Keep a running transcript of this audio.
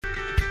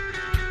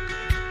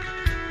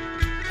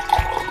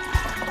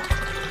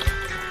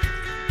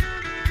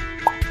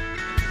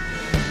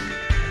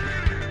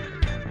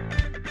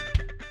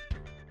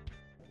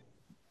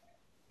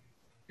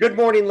Good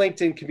morning,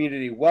 LinkedIn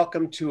community.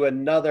 Welcome to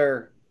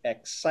another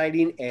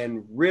exciting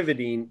and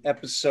riveting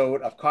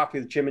episode of Coffee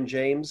with Jim and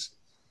James.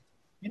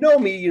 You know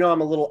me,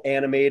 I'm a little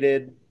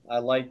animated. I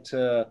like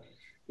to,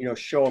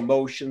 show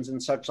emotions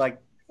and such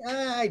like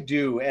I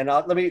do. And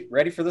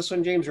ready for this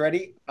one, James?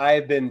 Ready?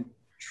 I've been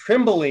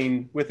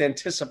trembling with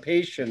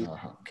anticipation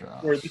Oh,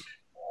 for, gosh.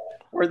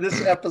 for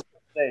this episode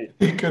today.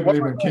 He couldn't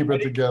even keep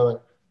it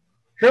together.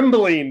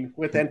 Trembling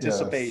with Yes.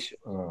 anticipation.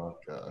 Oh,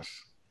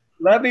 gosh.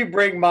 Let me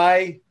bring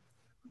my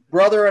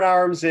brother in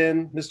arms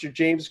in, Mr.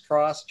 James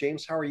Cross.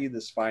 James, how are you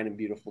this fine and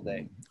beautiful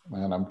day?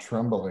 Man, I'm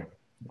trembling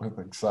with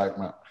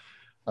excitement.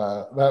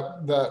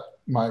 That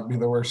might be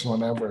the worst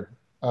one ever.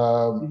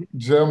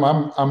 Jim,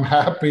 I'm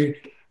happy.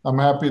 I'm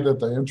happy that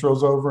the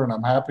intro's over, and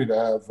I'm happy to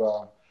have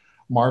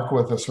Mark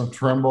with us from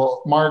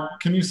Trimble. Mark,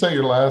 can you say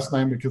your last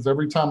name? Because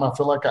every time I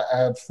feel like I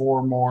add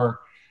four more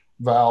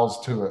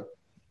vowels to it.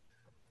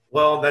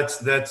 Well,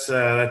 that's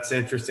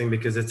interesting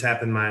because it's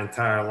happened my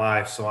entire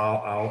life. So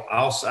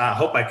I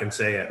hope I can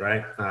say it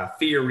right.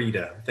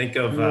 Fiorita. Think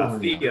of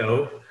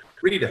Fiorita.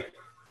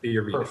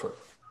 Fiorita. Perfect.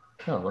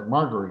 Yeah, like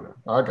margarita.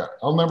 I got it.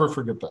 I'll never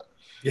forget that.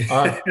 Yeah.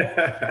 All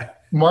right.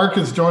 Mark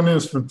is joining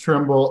us from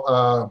Trimble.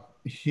 I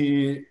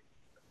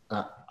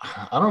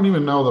don't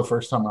even know the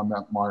first time I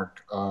met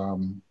Mark.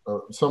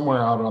 Somewhere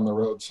out on the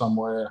road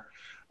somewhere.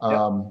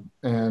 And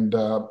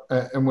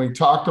we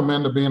talked him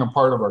into being a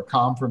part of our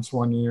conference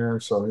one year.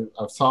 So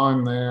I saw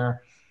him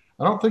there.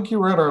 I don't think you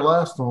were at our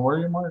last one, were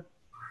you, Mark?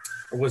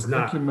 I was I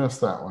not. think you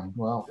missed that one.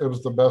 Well, it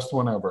was the best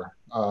one ever.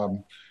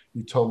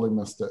 You totally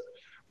missed it.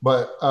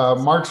 But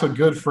Mark's a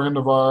good friend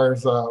of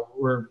ours.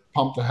 We're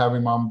pumped to have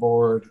him on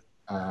board.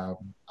 I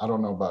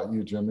don't know about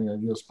you, Jimmy. Are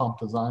you as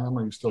pumped as I am?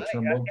 Are you still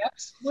trembling?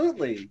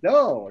 Absolutely.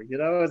 No,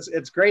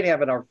 it's great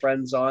having our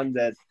friends on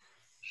that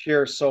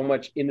share so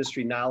much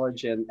industry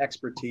knowledge and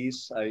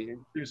expertise. I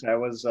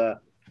was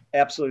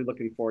absolutely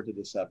looking forward to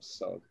this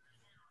episode.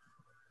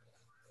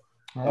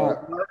 All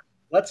right.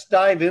 Let's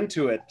dive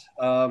into it.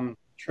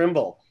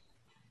 Trimble,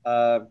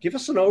 give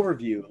us an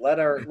overview. Let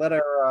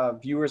our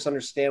viewers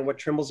understand what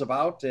Trimble's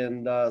about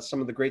and some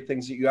of the great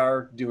things that you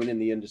are doing in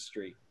the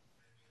industry.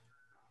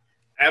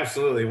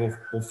 Absolutely.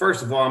 Well,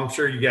 first of all, I'm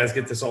sure you guys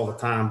get this all the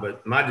time,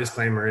 but my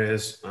disclaimer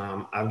is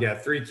I've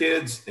got 3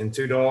 kids and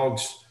 2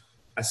 dogs.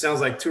 It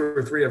sounds like 2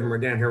 or 3 of them are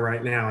down here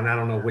right now, and I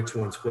don't know which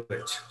one's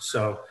which.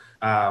 So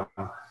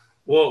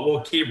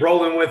we'll keep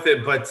rolling with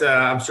it, but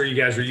I'm sure you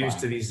guys are used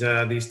to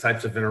these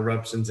types of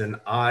interruptions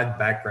and odd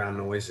background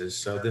noises.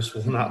 So this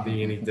will not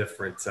be any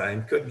different.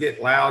 And could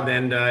get loud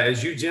and,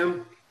 as you,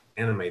 Jim,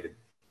 animated.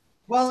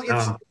 Well,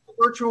 it's a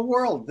virtual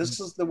world. This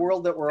is the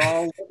world that we're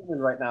all living in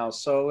right now.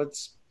 So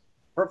it's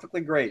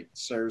perfectly great,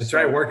 sir. That's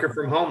right. Working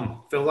from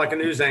home. Feel like a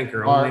news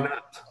anchor, Mark, only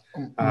not.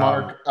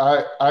 Mark,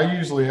 I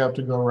usually have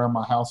to go around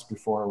my house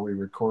before we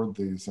record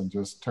these and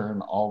just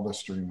turn all the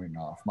streaming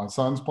off. My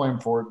son's playing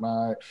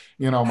Fortnite,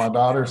 my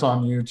daughter's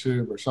on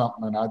YouTube or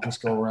something, and I just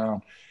go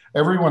around.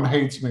 Everyone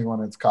hates me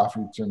when it's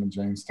Coffee with Jim and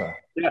James time.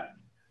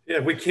 Yeah,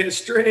 we can't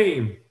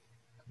stream.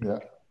 Yeah.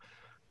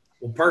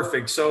 Well,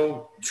 perfect.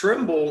 So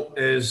Trimble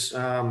is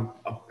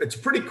it's a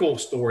pretty cool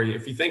story.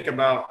 If you think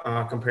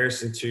about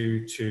comparison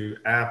to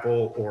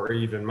Apple or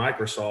even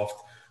Microsoft,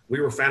 we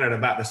were founded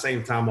about the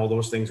same time all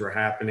those things were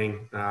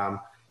happening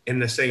in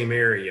the same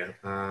area.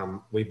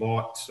 We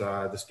bought,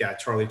 this guy,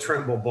 Charlie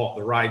Trimble, bought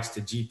the rights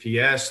to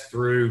GPS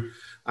through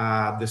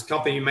this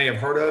company you may have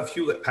heard of,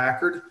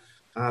 Hewlett-Packard.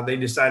 They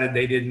decided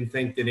they didn't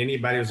think that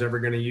anybody was ever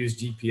going to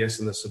use GPS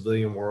in the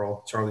civilian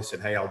world. Charlie said,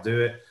 hey, I'll do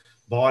it.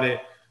 Bought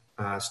it,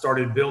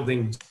 started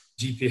building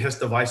GPS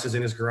devices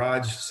in his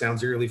garage.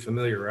 Sounds eerily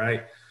familiar,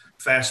 right?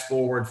 Fast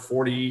forward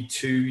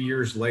 42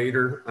 years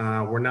later,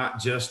 we're not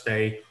just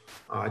a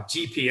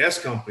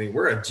GPS company,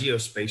 we're a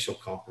geospatial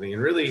company.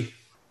 And really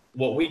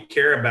what we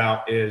care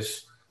about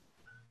is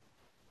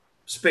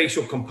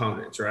spatial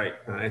components, right?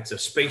 It's a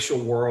spatial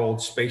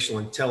world, spatial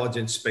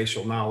intelligence,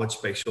 spatial knowledge,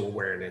 spatial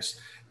awareness.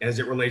 As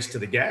it relates to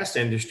the gas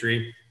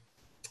industry,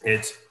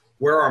 it's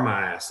where are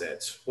my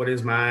assets? What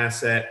is my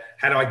asset?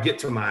 How do I get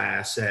to my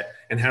asset?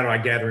 And how do I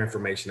gather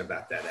information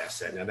about that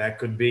asset? Now that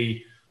could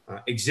be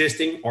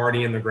existing,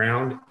 already in the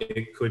ground.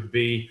 It could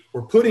be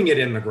we're putting it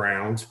in the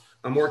ground.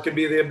 Or it could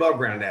be the above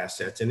ground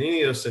assets. In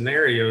any of those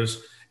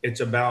scenarios,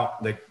 it's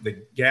about the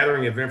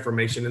gathering of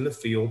information in the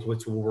field,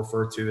 which we'll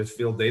refer to as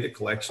field data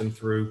collection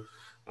through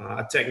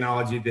a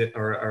technology that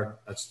or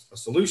a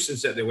solution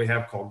set that we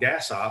have called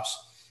Gas Ops,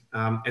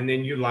 and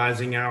then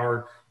utilizing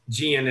our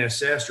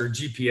GNSS or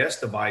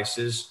GPS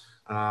devices,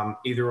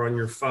 either on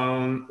your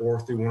phone or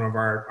through one of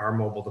our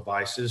mobile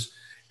devices,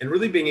 and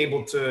really being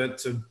able to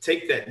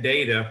take that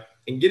data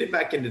and get it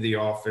back into the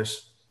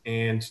office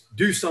and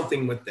do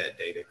something with that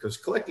data, because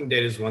collecting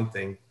data is one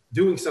thing,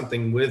 doing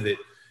something with it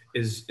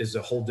is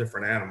a whole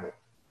different animal.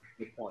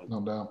 Good point. No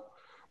doubt.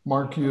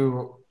 Mark,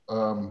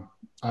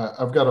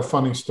 I've got a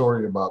funny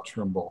story about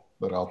Trimble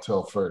that I'll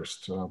tell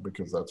first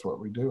because that's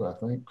what we do, I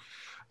think.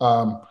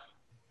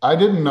 I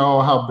didn't know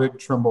how big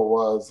Trimble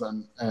was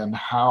and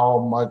how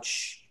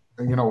much,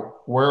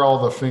 where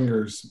all the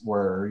fingers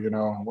were,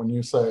 when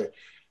you say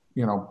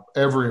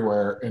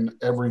everywhere and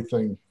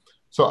everything.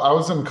 So I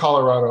was in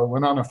Colorado,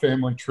 went on a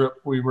family trip.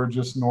 We were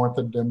just north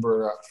of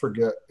Denver. I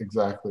forget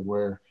exactly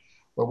where,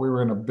 but we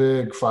were in a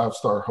big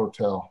 5-star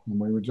hotel, and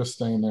we were just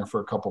staying there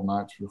for a couple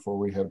nights before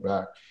we head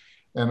back.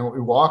 And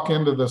we walk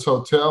into this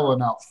hotel,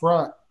 and out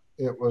front,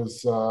 it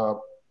was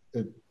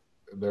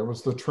there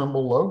was the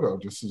Trimble logo,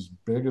 just as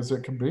big as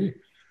it could be.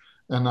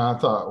 And I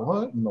thought,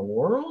 what in the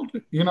world?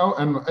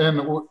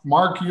 And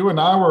Mark, you and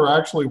I were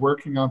actually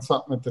working on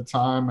something at the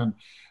time,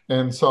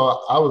 and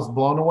so I was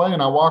blown away.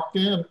 And I walked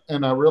in,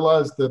 and I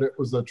realized that it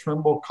was a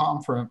Trimble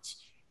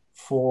conference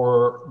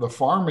for the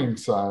farming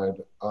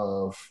side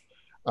of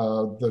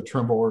the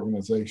Trimble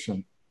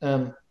organization.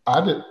 And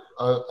I did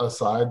a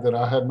side that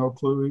I had no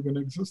clue even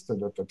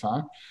existed at the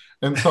time.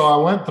 And so I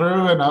went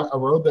through, and I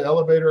rode the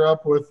elevator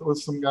up with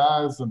some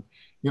guys, and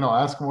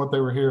asking what they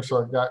were here.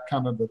 So I got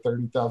kind of the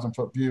 30,000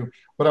 foot view,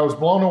 but I was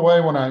blown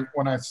away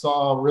when I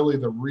saw really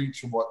the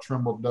reach of what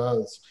Trimble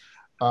does.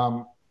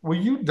 Will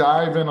you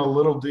dive in a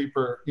little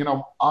deeper?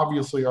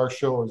 Obviously our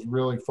show is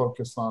really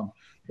focused on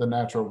the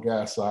natural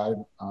gas side.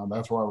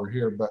 That's why we're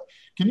here. But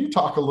can you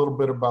talk a little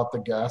bit about the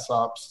gas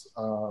ops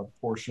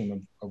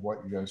portion of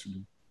what you guys are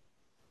doing?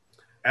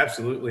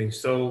 Absolutely.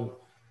 So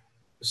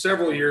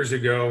several years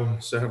ago,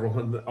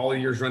 all the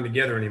years run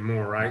together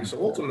anymore, right? So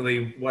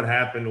ultimately what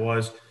happened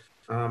was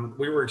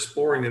we were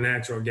exploring the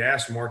natural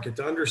gas market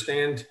to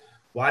understand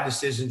why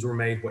decisions were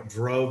made, what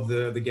drove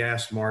the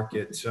gas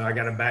market. So I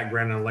got a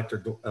background in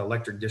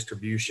electric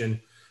distribution.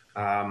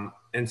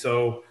 And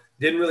so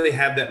didn't really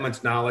have that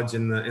much knowledge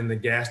in the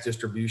gas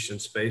distribution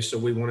space. So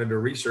we wanted to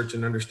research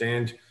and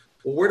understand,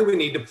 well, where do we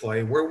need to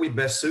play? Where are we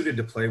best suited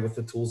to play with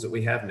the tools that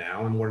we have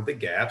now? And what are the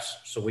gaps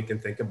so we can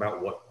think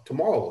about what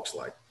tomorrow looks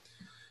like?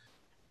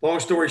 Long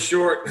story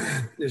short,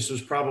 this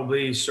was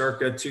probably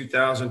circa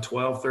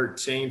 2012,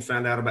 13,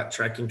 found out about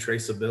tracking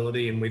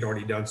traceability, and we'd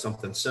already done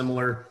something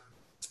similar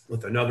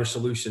with another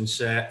solution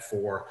set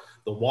for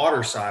the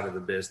water side of the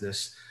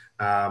business.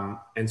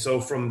 And so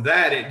from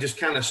that, it just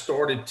kind of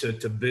started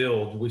to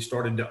build. We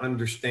started to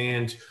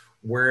understand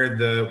where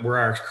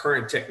our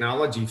current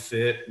technology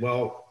fit.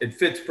 Well, it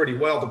fits pretty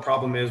well. The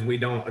problem is we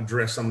don't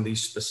address some of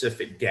these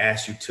specific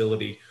gas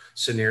utility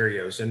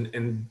scenarios.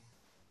 And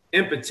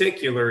in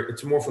particular,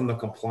 it's more from the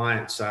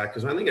compliance side,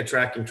 because when I think of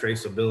tracking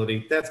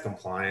traceability, that's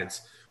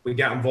compliance. We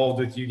got involved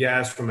with you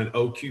guys from an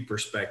OQ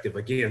perspective,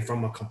 again,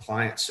 from a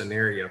compliance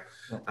scenario.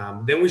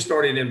 Then we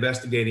started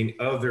investigating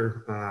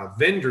other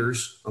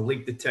vendors,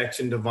 leak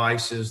detection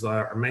devices,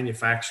 or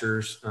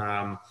manufacturers,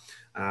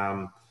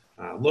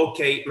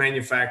 locate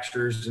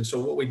manufacturers. And so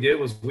what we did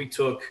was we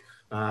took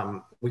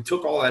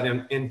all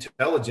that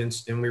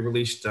intelligence, and we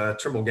released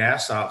Trimble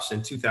Gas Ops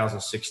in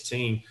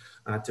 2016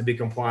 to be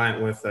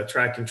compliant with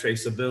tracking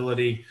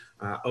traceability,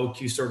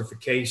 OQ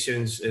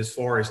certifications as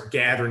far as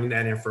gathering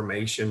that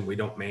information. We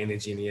don't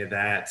manage any of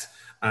that.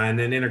 And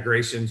then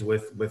integrations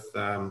with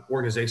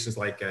organizations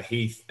like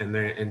Heath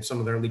and some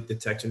of their leak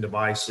detection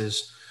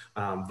devices,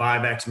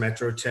 Vivax,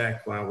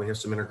 Metrotech. We have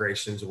some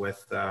integrations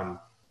with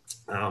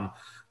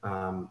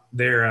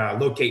their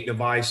locate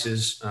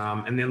devices,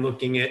 and then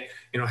looking at,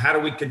 how do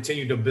we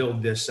continue to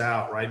build this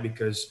out, right?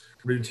 Because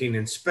routine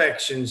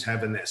inspections,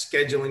 having that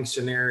scheduling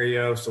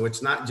scenario. So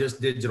it's not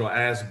just digital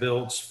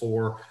as-builts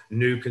for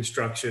new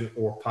construction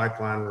or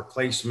pipeline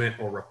replacement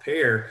or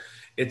repair.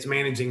 It's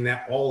managing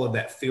all of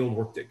that field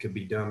work that could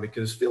be done,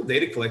 because field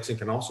data collection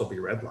can also be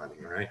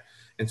redlining, right?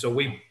 And so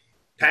we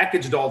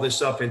packaged all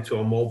this up into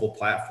a mobile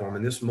platform,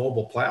 and this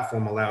mobile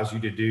platform allows you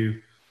to do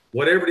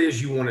whatever it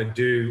is you want to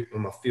do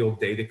on the field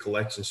data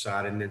collection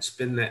side, and then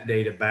spin that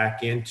data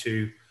back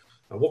into,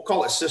 we'll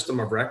call it system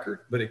of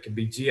record, but it could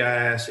be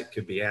GIS, it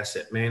could be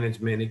asset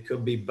management, it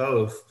could be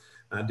both,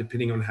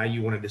 depending on how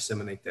you want to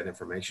disseminate that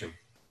information.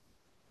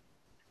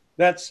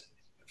 That's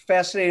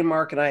fascinating,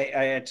 Mark. And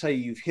I tell you,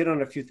 you've hit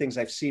on a few things.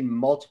 I've seen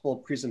multiple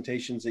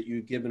presentations that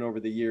you've given over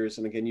the years.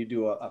 And again, you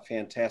do a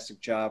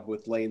fantastic job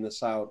with laying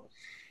this out.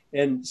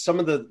 And some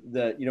of the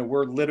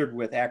we're littered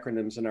with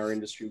acronyms in our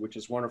industry, which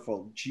is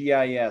wonderful.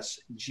 GIS,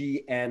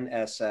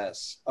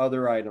 GNSS,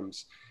 other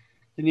items.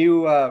 Can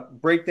you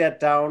break that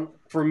down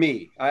for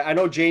me? I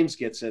know James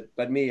gets it,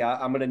 but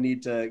I'm going to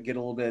need to get a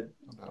little bit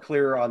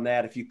clearer on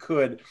that if you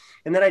could.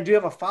 And then I do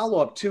have a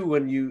follow-up too,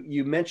 when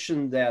you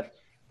mentioned that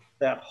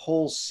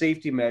whole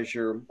safety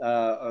measure,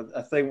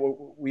 a thing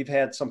we've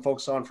had some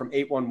folks on from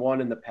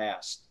 811 in the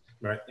past.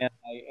 Right.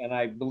 And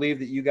I believe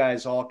that you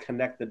guys all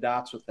connect the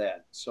dots with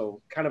that.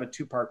 So kind of a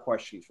two-part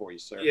question for you,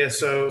 sir. Yeah.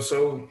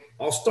 So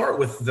I'll start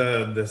with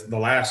the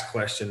last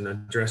question,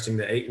 addressing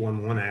the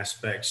 811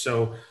 aspect.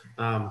 So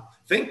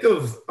think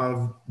of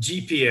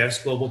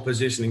GPS, global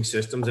positioning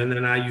systems, and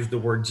then I use the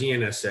word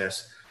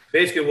GNSS.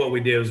 Basically what we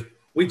did is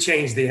we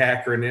changed the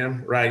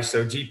acronym, right?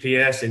 So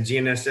GPS and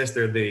GNSS,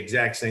 they're the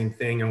exact same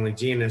thing, only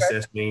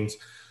GNSS means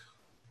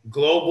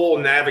Global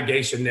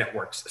Navigation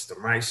Network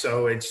System, right?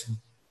 So it's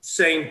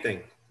same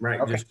thing,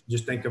 right? Okay.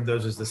 Just think of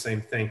those as the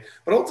same thing.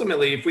 But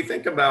ultimately, if we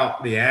think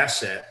about the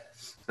asset,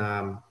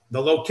 the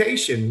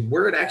location,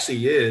 where it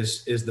actually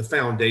is the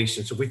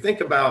foundation. So if we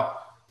think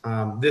about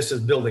this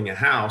is building a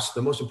house.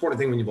 The most important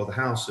thing when you build a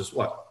house is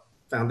what?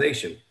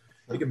 Foundation.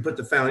 You can put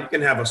you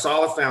can have a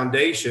solid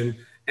foundation,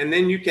 and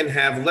then you can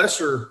have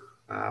lesser.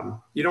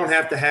 You don't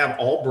have to have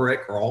all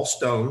brick or all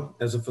stone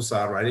as a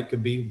facade, right? It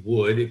could be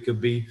wood, it could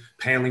be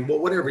paneling, well,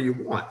 whatever you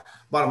want.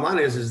 Bottom line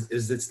is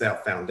it's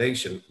that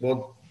foundation.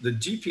 Well, the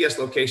GPS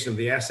location of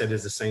the asset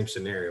is the same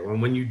scenario.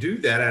 And when you do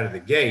that out of the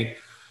gate,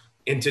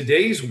 in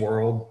today's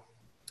world,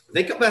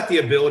 think about the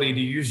ability to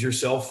use your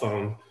cell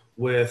phone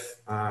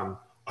with a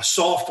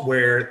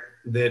software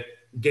that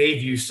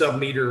gave you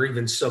sub-meter or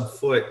even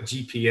sub-foot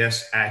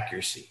GPS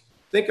accuracy.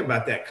 Think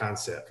about that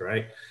concept,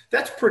 right?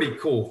 That's pretty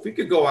cool. If you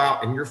could go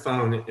out in your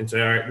phone and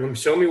say, all right,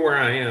 show me where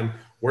I am,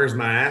 where's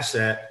my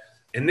asset?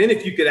 And then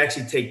if you could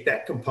actually take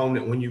that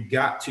component when you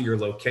got to your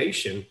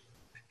location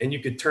and you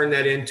could turn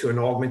that into an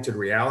augmented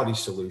reality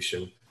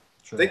solution,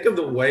 sure. Think of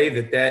the way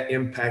that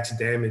impacts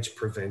damage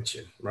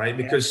prevention, right?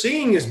 Because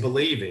seeing is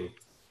believing.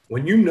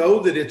 When you know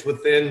that it's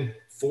within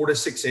 4 to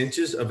 6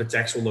 inches of its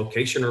actual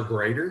location or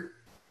greater,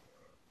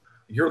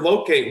 your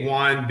locate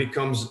wand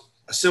becomes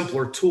a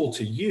simpler tool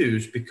to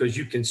use because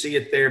you can see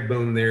it there,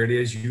 boom, there it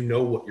is. You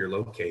know what you're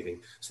locating.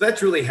 So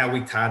that's really how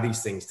we tie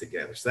these things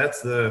together. So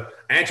that's I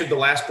answered the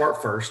last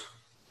part first.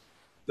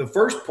 The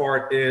first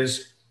part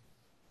is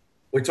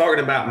we're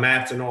talking about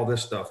maps and all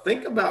this stuff.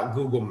 Think about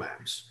Google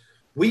Maps.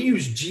 We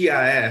use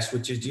GIS,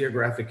 which is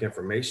Geographic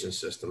Information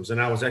Systems. And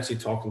I was actually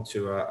talking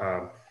to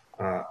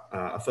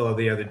a fellow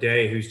the other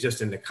day who's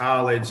just into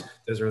college,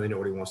 doesn't really know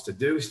what he wants to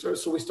do.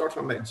 So we started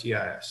talking about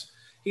GIS.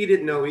 He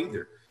didn't know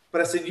either. But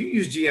I said, you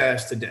use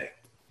GIS today.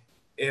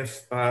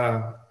 If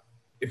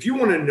you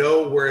want to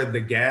know where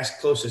the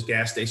closest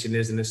gas station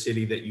is in the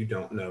city that you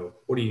don't know,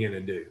 what are you going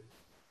to do?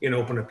 You're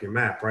going to open up your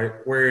map, right?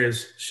 Where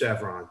is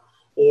Chevron?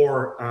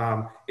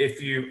 Or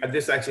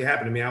this actually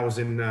happened to me. I was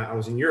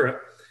in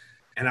Europe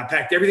and I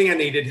packed everything I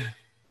needed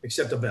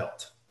except a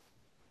belt.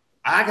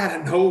 I got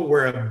to know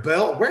where a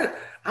belt,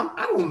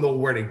 I don't know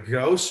where to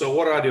go. So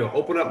what do?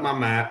 Open up my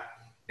map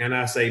and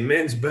I say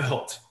men's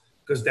belt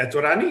because that's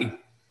what I need.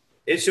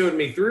 It showed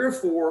me 3 or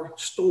 4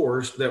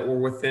 stores that were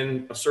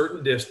within a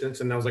certain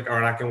distance. And I was like, all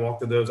right, I can walk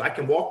to those. I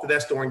can walk to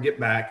that store and get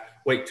back.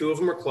 Wait, 2 of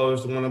them are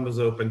closed. One of them is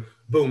open.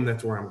 Boom,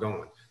 that's where I'm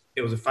going.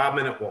 It was a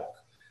 5-minute walk.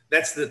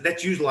 That's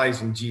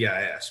utilizing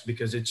GIS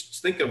because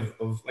think of,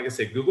 like I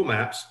said, Google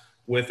Maps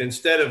with,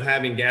 instead of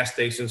having gas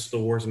stations,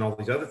 stores, and all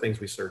these other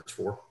things we search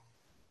for,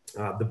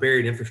 the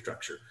buried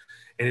infrastructure.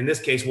 And in this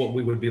case, what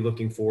we would be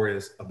looking for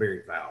is a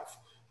buried valve,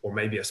 or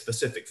maybe a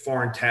specific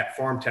farm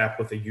tap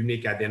with a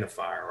unique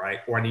identifier, right?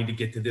 Or I need to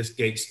get to this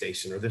gate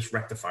station or this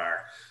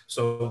rectifier.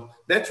 So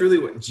that's really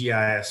what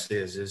GIS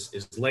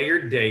is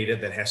layered data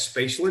that has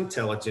spatial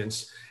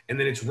intelligence, and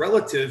then it's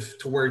relative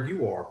to where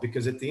you are.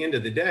 Because at the end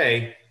of the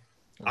day,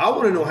 I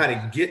want to know how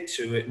to get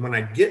to it. When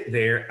I get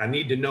there, I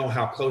need to know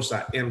how close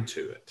I am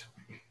to it.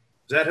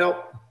 Does that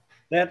help?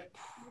 That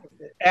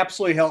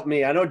absolutely helped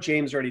me. I know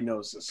James already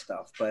knows this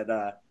stuff, but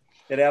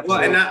it absolutely.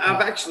 Well, and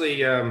I've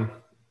actually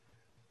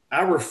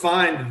I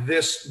refined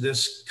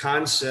this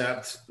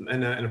concept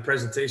in a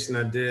presentation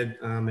I did at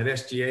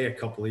SGA a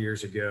couple of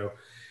years ago,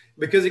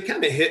 because it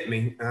kind of hit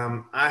me.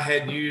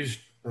 I'd used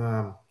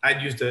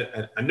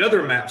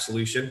another map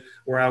solution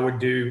where I would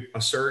do a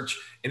search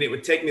and it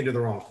would take me to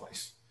the wrong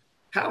place.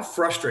 How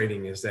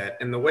frustrating is that?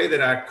 And the way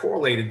that I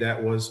correlated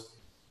that was,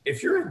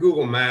 if you're in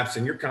Google Maps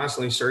and you're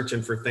constantly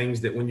searching for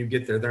things that when you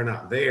get there, they're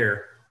not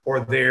there, or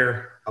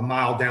they're a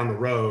mile down the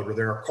road, or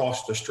they're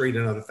across the street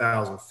another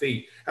 1,000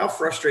 feet, how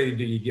frustrated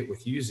do you get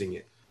with using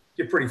it?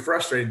 You get pretty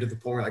frustrated to the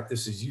point like,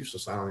 this is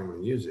useless, I don't even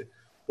want to use it.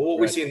 Well, what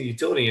we see in the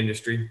utility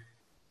industry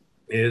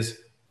is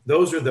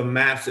those are the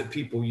maps that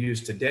people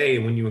use today.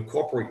 When you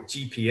incorporate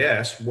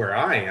GPS, where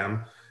I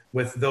am,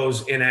 with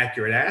those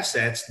inaccurate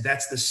assets,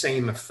 that's the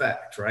same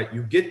effect, right?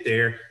 You get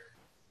there,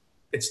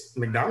 it's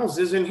McDonald's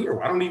is in here.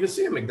 I don't even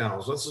see a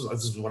McDonald's. This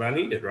is what I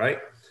needed, right?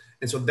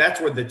 And so that's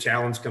where the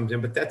challenge comes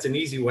in. But that's an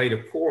easy way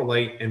to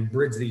correlate and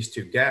bridge these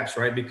two gaps,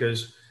 right?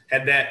 Because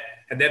had that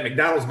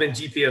McDonald's been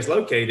GPS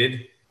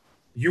located,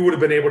 you would have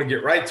been able to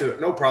get right to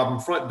it, no problem.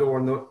 Front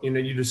door,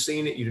 you'd have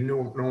seen it, you'd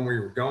have known where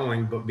you were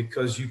going. But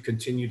because you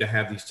continue to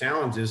have these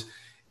challenges,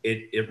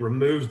 it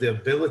removes the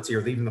ability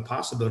or even the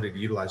possibility to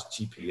utilize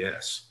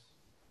GPS.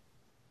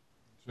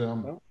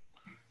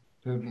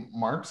 Dude,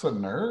 Mark's a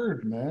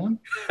nerd, man.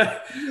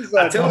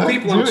 I tell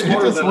people I'm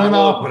smarter than I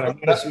look, but I'm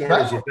not as smart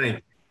as you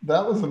think.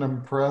 That was an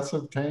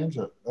impressive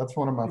tangent. That's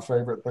one of my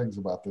favorite things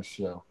about this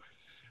show,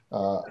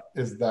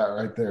 is that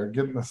right there,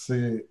 getting to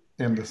see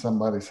into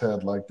somebody's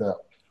head like that.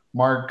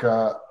 Mark,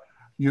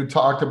 you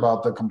talked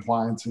about the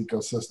compliance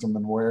ecosystem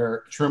and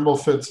where Trimble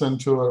fits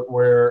into it,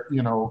 where,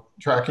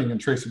 tracking and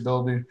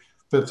traceability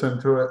fits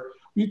into it.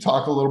 Will you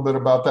talk a little bit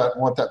about that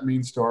and what that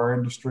means to our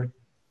industry?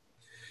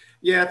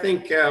 Yeah, I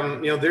think,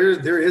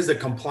 there is a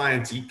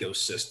compliance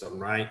ecosystem,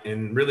 right?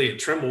 And really at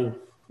Trimble,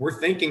 we're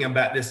thinking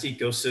about this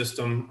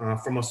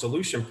ecosystem from a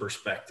solution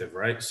perspective,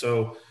 right?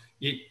 So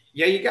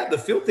you got the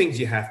field things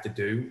you have to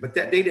do, but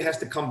that data has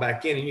to come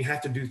back in and you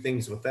have to do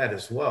things with that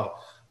as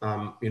well.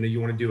 You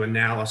want to do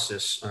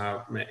analysis.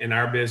 In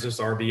our business,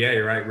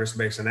 RBA, right?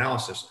 Risk-based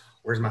analysis.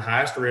 Where's my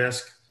highest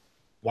risk?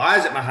 Why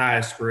is it my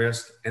highest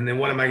risk? And then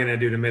what am I going to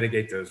do to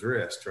mitigate those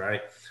risks,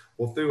 right?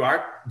 Well, through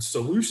our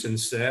solution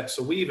set,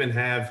 so we even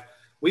have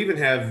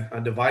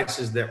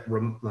devices that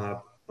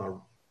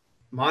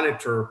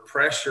monitor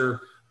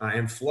pressure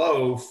and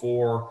flow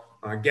for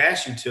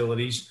gas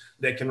utilities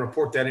that can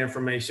report that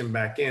information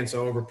back in.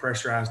 So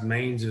overpressurized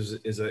mains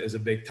is a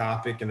big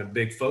topic and a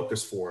big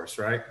focus for us,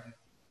 right?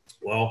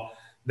 Well,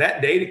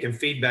 that data can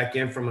feed back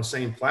in from the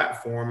same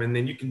platform, and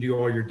then you can do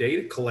all your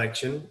data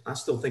collection. I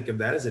still think of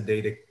that as a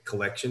data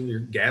collection. You're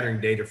gathering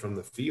data from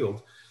the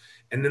field,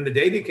 and then the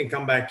data can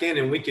come back in,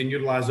 and we can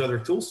utilize other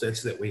tool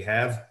sets that we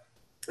have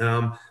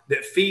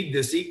that feed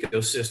this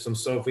ecosystem.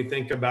 So if we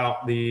think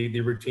about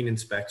the routine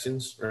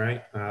inspections,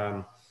 right?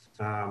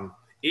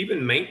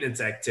 Even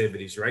maintenance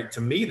activities, right? To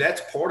me,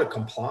 that's part of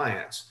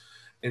compliance.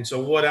 And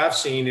so what I've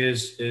seen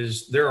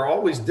is there are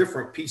always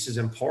different pieces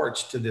and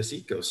parts to this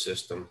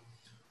ecosystem.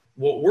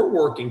 What we're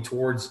working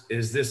towards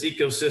is this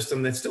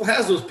ecosystem that still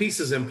has those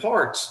pieces and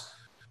parts,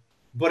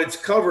 but it's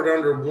covered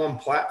under one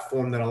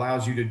platform that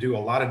allows you to do a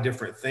lot of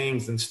different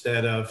things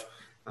instead of,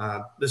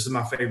 this is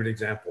my favorite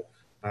example.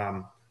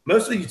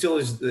 Most of the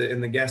utilities in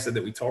the gas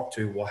that we talk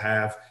to will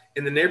have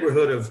in the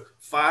neighborhood of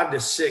 5 to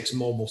 6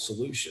 mobile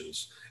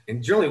solutions.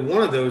 And generally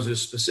one of those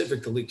is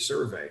specific to leak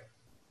survey.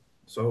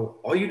 So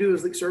all you do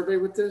is leak survey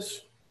with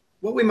this.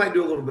 Well, we might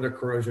do a little bit of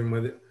corrosion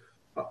with it.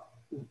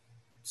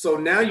 So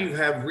now you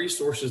have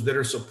resources that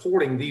are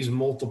supporting these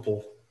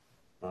multiple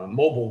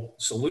mobile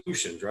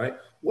solutions, right?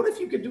 What if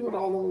you could do it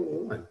all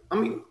in one? I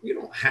mean, you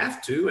don't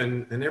have to,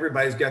 and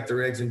everybody's got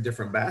their eggs in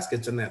different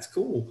baskets, and that's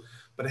cool.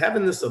 But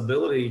having this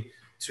ability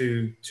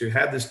to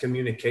have this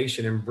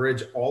communication and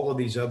bridge all of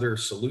these other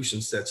solution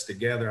sets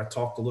together. I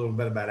talked a little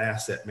bit about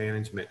asset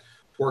management,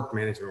 work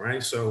management,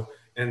 right? So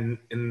in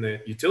the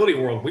utility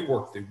world, we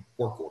work through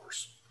work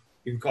orders.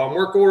 You can call them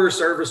work orders,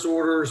 service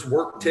orders,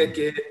 work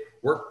ticket,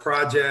 work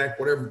project,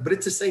 whatever, but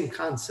it's the same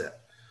concept.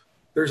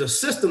 There's a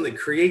system that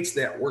creates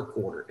that work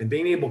order, and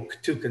being able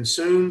to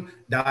consume,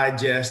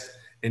 digest,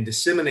 and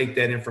disseminate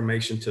that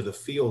information to the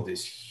field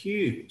is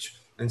huge.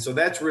 And so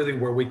that's really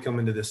where we come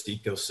into this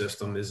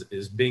ecosystem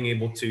is being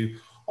able to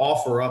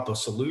offer up a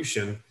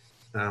solution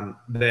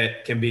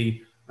that can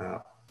be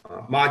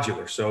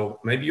modular. So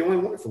maybe you only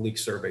want it for leak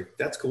survey.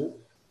 That's cool,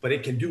 but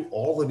it can do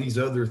all of these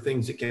other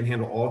things. It can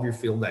handle all of your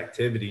field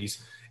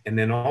activities, and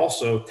then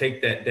also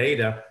take that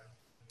data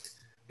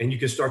and you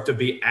can start to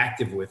be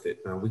active with it.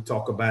 We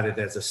talk about it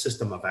as a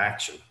system of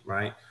action,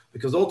 right?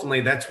 Because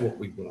ultimately that's what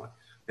we want.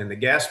 In the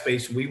gas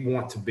space, we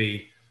want to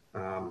be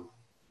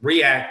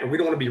reactive. We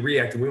don't want to be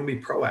reactive. We want to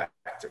be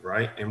proactive,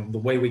 right? And the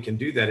way we can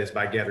do that is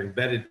by gathering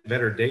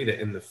better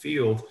data in the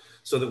field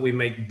so that we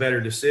make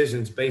better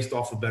decisions based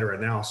off of better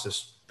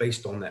analysis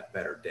based on that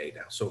better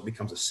data. So it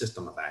becomes a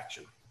system of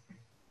action.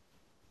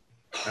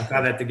 I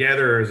tie that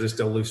together, or is this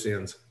still loose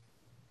ends?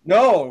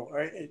 No,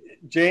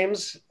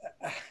 James,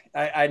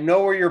 I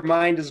know where your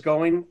mind is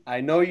going.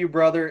 I know you,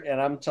 brother,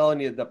 and I'm telling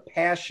you, the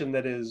passion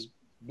that is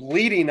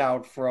bleeding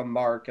out from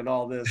Mark and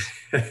all this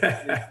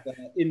is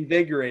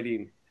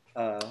invigorating.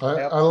 I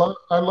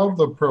love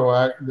the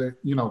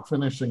proactive,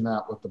 finishing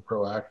that with the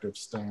proactive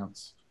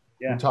stance.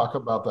 Yeah. We talk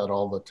about that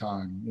all the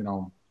time.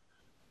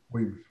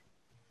 We've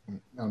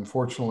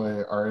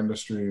unfortunately our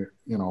industry,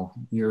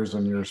 years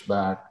and years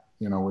back,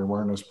 we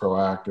weren't as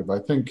proactive. I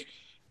think,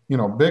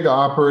 big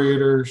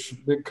operators,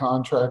 big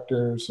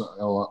contractors,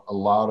 a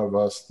lot of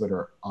us that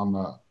are on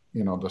the,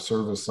 the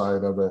service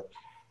side of it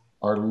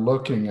are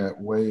looking at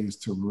ways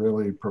to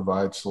really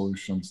provide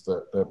solutions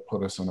that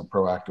put us in a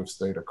proactive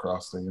state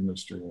across the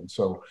industry. And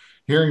so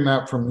hearing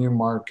that from you,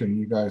 Mark, and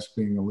you guys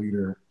being a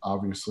leader,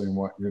 obviously, in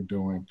what you're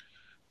doing,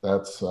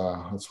 that's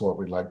what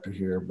we'd like to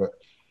hear. But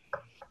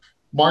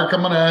Mark,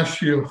 I'm going to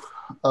ask you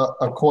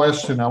a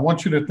question. I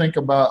want you to think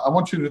about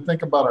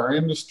our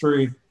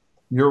industry,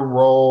 your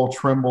role,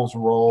 Trimble's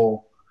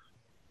role,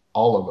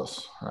 all of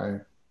us,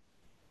 right?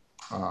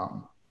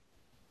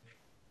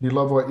 You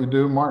love what you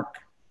do, Mark?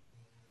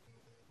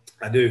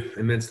 I do,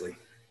 immensely.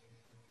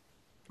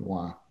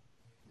 Why?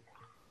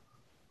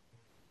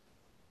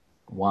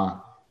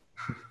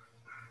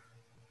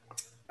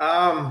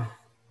 I'm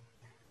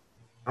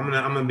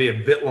gonna be a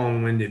bit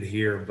long-winded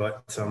here,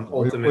 but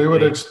ultimately we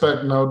would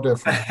expect no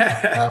different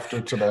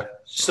after today.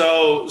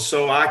 So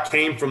I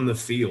came from the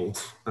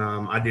field.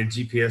 I did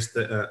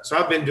GPS. So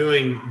I've been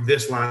doing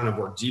this line of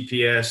work: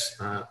 GPS.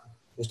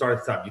 We'll start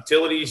at the top: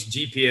 utilities,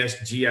 GPS,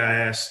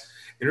 GIS,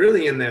 and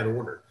really in that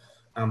order.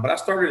 But I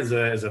started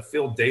as a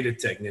field data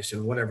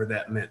technician, whatever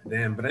that meant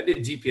then. But I did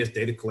GPS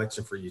data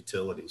collection for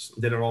utilities.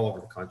 Did it all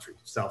over the country.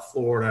 South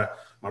Florida.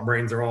 My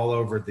brains are all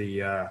over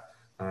the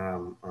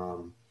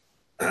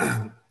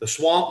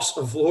swamps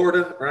of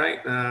Florida,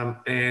 right?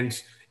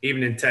 And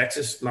even in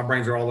Texas, my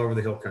brains are all over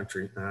the hill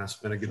country. I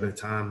spent a good bit of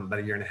time, about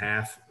a year and a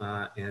half,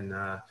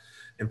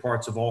 in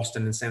parts of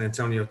Austin and San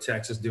Antonio,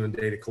 Texas, doing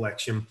data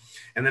collection.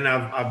 And then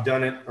I've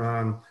done it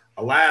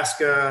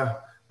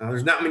Alaska.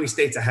 There's not many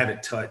states I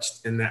haven't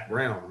touched in that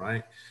realm,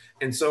 right?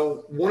 And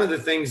so one of the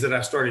things that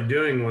I started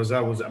doing was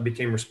I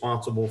became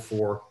responsible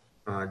for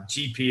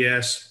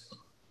GPS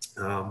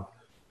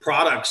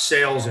product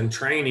sales and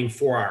training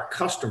for our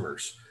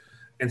customers.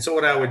 And so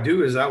what I would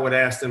do is I would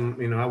ask them,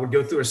 I would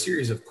go through a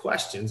series of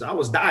questions. I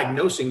was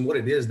diagnosing what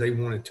it is they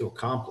wanted to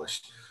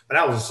accomplish, but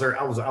I was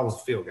a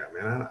field guy,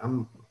 man.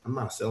 I'm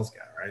not a sales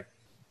guy, right?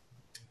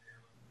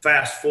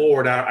 Fast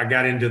forward, I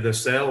got into the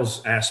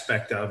sales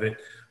aspect of it.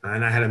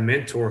 And I had a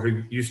mentor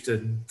who used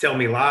to tell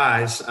me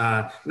lies.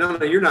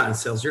 No, you're not in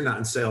sales. You're not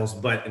in sales.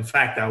 But in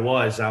fact, I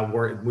was.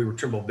 We were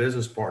Trimble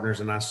business partners,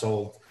 and I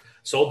sold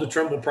the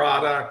Trimble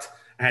product.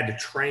 I had to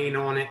train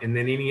on it, and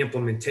then any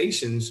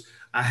implementations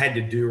I had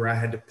to do, or I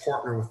had to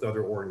partner with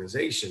other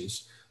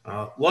organizations.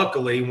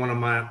 Luckily, one of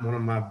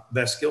my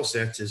best skill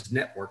sets is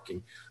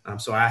networking.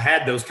 So I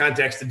had those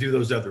contacts to do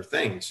those other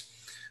things.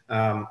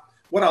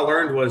 What I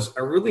learned was I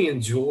really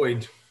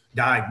enjoyed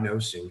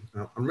diagnosing.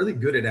 I'm really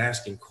good at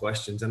asking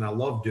questions, and I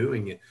love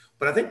doing it.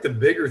 But I think the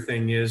bigger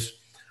thing is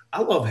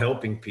I love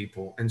helping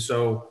people. And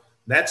so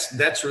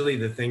that's really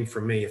the thing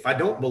for me. If I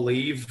don't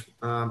believe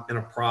in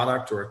a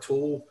product or a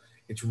tool,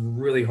 it's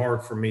really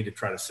hard for me to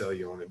try to sell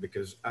you on it,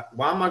 because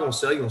why am I going to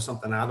sell you on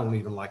something I don't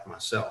even like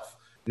myself?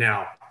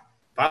 Now,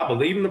 if I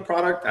believe in the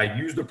product, I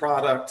use the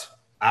product,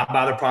 I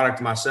buy the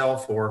product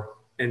myself, or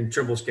in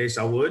Trimble's case,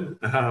 I would,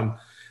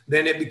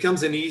 then it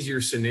becomes an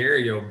easier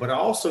scenario. But I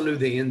also knew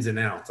the ins and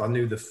outs. I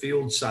knew the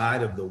field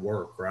side of the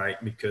work,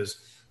 right? Because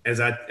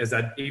as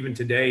I even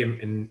today,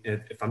 and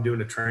if I'm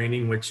doing a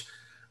training, which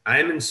I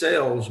am in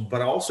sales,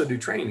 but I also do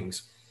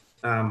trainings,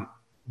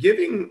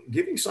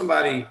 giving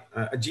somebody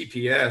a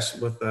GPS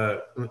with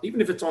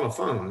even if it's on a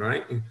phone,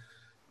 right?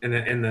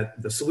 And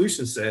the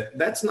solution set,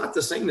 that's not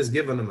the same as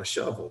giving them a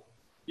shovel.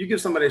 You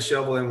give somebody a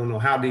shovel, they will know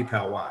how deep,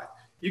 how wide.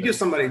 You give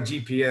somebody a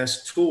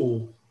GPS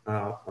tool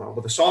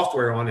with the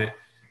software on it,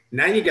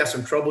 now you got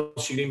some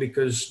troubleshooting,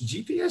 because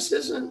GPS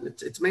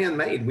it's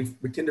man-made.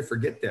 We tend to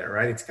forget that,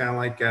 right? It's kind of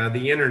like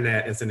the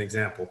internet as an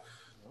example.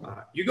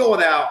 You go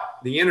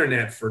without the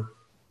internet for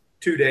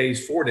 2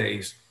 days, 4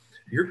 days,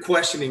 you're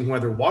questioning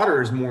whether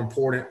water is more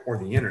important or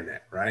the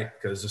internet, right?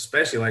 Because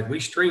especially like we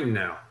stream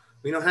now,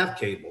 we don't have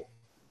cable.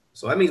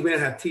 So that means we don't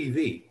have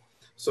TV.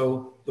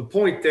 So the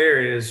point there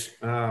is,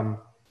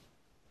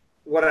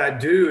 what I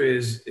do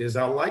is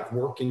I like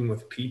working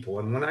with people.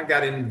 And when I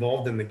got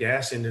involved in the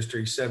gas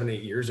industry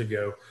 7-8 years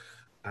ago,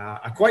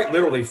 I quite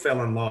literally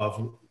fell in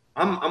love.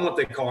 I'm what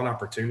they call an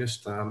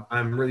opportunist.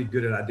 I'm really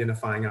good at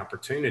identifying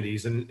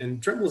opportunities,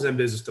 and Trimble's in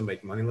business to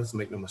make money. Let's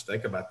make no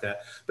mistake about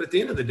that. But at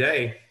the end of the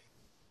day,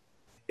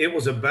 it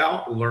was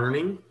about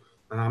learning.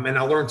 And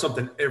I learned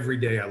something every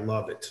day. I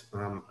love it.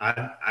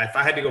 If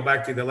I had to go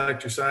back to the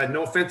electric side,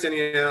 no offense to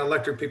any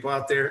electric people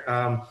out there,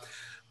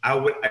 I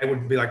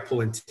would be like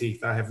pulling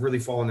teeth. I have really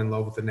fallen in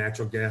love with the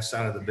natural gas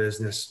side of the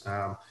business.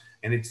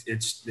 And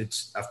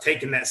I've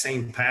taken that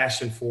same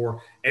passion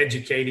for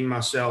educating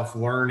myself,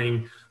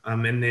 learning,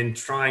 and then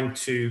trying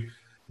to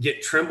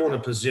get Trimble in a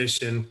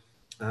position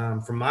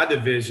for my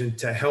division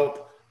to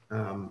help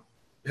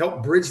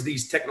bridge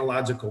these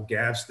technological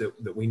gaps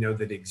that we know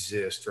that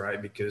exist,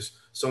 right? Because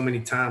so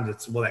many times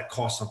it's, well, that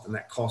costs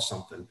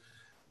something.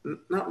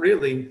 Not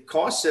really.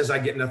 Cost says I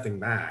get nothing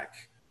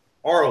back.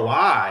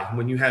 ROI,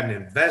 when you have an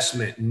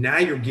investment, now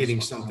you're getting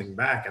something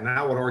back. And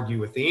I would argue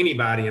with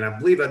anybody, and I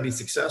believe I'd be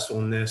successful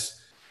in this.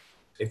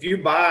 If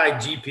you buy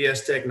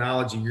GPS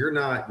technology,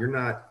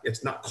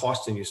 it's not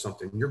costing you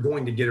something. You're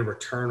going to get a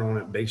return on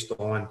it based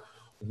on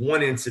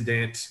one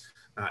incident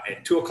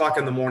at 2:00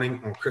 in the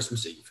morning on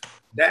Christmas Eve.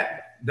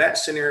 That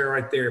scenario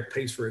right there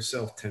pays for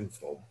itself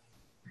tenfold.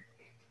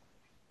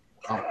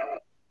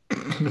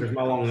 There's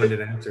my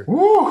long-winded answer.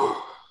 Woo.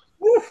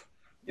 Woo.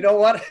 You know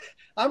what?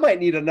 I might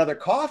need another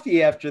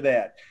coffee after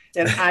that.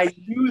 And I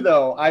knew,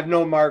 though, I've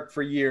known Mark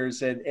for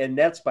years, and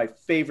that's my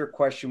favorite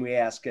question we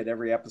ask at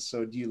every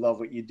episode. Do you love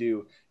what you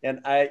do?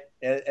 And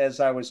as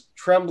I was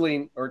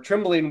trembling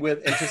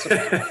with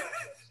anticipation,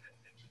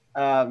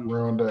 I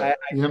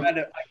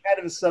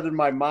kind of said in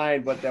my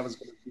mind what that was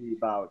going to be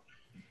about.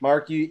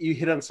 Mark, you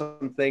hit on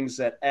some things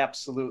that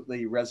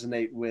absolutely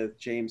resonate with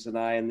James and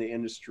I in the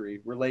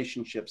industry: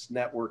 relationships,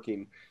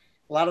 networking.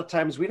 A lot of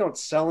times we don't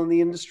sell in the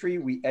industry,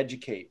 we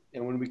educate.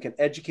 And when we can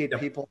educate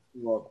people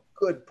through a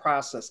good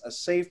process, a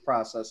safe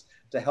process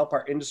to help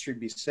our industry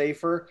be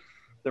safer,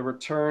 the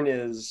return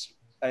is,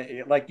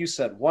 like you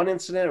said, one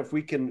incident. If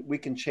we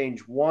can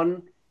change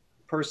one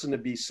person to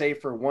be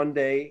safer one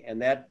day,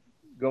 and that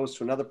goes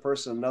to another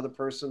person,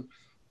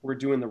 we're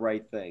doing the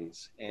right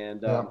things.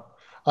 And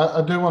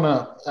I do want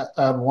to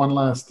add one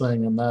last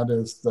thing, and that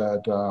is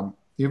that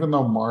even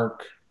though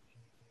Mark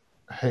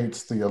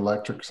hates the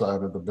electric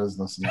side of the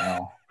business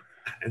now,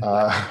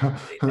 the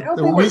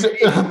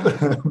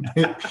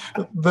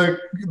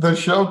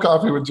show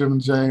Coffee with Jim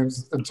and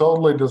James, it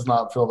totally does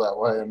not feel that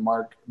way, and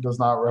Mark does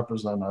not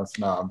represent us.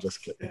 No, I'm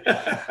just kidding.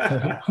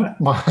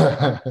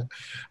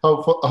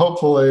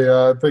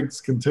 Hopefully things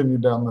continue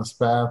down this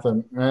path,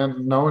 and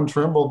knowing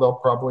Trimble, they'll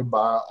probably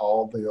buy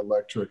all the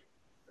electric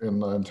in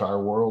the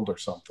entire world or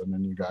something,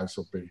 and you guys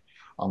will be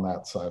on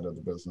that side of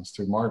the business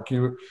too. Mark,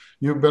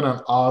 you've been an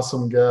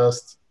awesome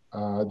guest.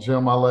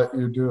 Jim, I'll let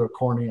you do a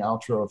corny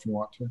outro if you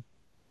want to.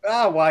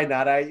 Why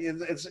not?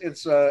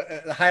 It's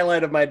a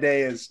highlight of my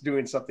day is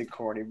doing something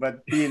corny,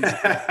 but being,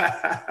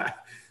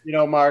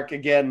 Mark,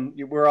 again,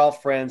 we're all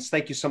friends.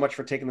 Thank you so much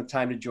for taking the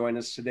time to join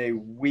us today.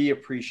 We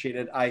appreciate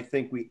it. I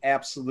think we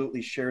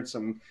absolutely shared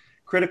some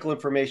critical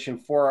information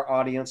for our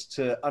audience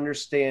to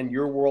understand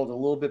your world a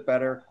little bit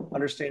better,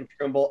 understand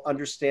Trimble,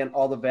 understand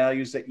all the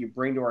values that you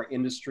bring to our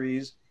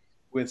industries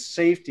with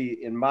safety.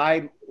 In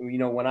my,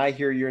 when I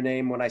hear your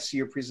name, when I see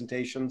your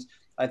presentations,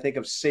 I think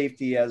of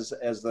safety as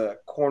the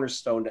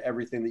cornerstone to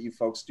everything that you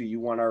folks do. You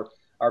want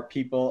our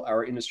people,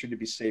 our industry to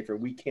be safer.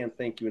 We can't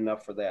thank you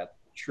enough for that,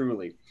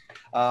 truly.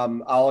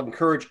 I'll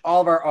encourage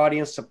all of our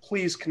audience to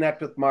please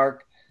connect with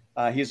Mark.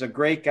 He's a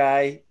great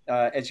guy.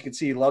 As you can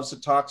see, he loves to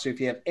talk. So if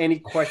you have any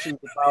questions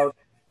about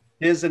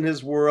his and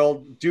his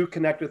world, do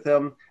connect with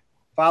him.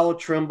 Follow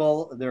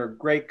Trimble. They're a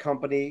great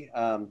company.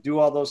 Do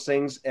all those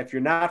things. If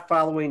you're not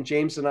following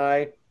James and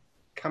I,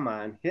 come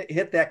on,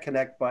 hit that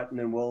connect button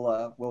and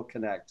we'll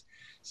connect.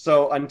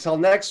 So until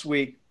next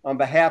week, on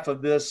behalf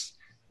of this,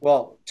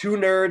 two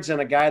nerds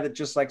and a guy that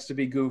just likes to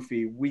be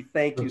goofy, we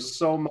thank you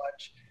so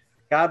much.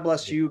 God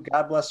bless you.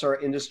 God bless our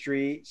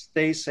industry.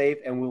 Stay safe,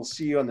 and we'll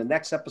see you on the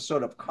next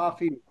episode of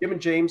Coffee with Jim and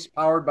James,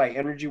 powered by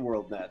Energy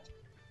WorldNet.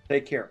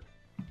 Take care.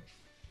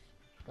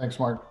 Thanks,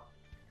 Mark.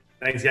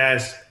 Thanks,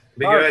 guys.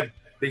 Be good.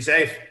 Be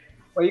safe.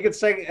 Well, you could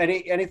say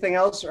anything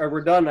else, or we're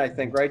done, I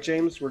think, right,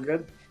 James? We're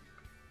good?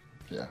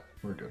 Yeah,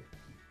 we're good.